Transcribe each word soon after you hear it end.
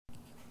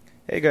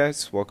Hey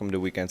guys, welcome to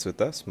Weekends with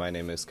Us. My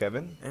name is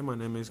Kevin, Hey, my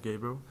name is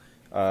Gabriel.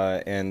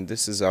 and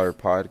this is our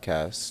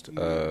podcast.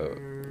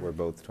 Yeah. We're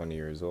both 20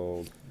 years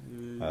old,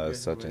 You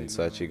guys such already and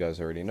such. You know. guys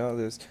already know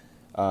this.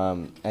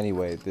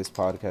 Anyway, this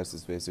podcast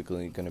is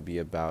basically going to be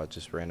about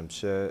just random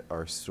shit,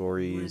 our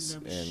stories,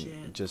 Random and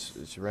shit.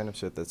 just random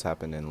shit that's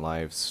happened in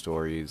life,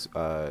 stories,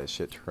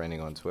 shit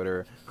trending on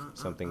Twitter,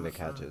 something that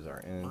catches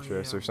our Oh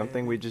interest, yeah, or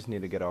something we baby. just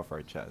need to get off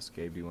our chest.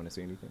 Gabe, do you want to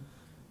say anything?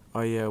 Oh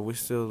yeah, we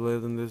still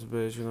live in this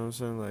bitch. You know what I'm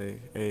saying?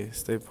 Like, hey,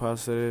 stay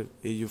positive,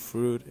 eat your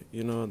fruit.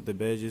 You know the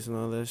veggies and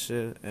all that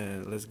shit,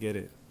 and let's get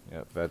it.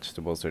 Yeah,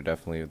 vegetables are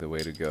definitely the way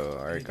to go.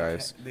 All right,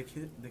 guys. The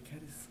cat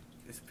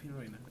is peeing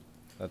right now.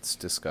 That's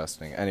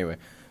disgusting. Anyway,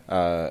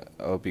 I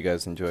hope you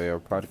guys enjoy our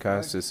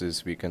podcast. This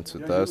is Weekends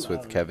with Us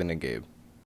with Kevin and Gabe.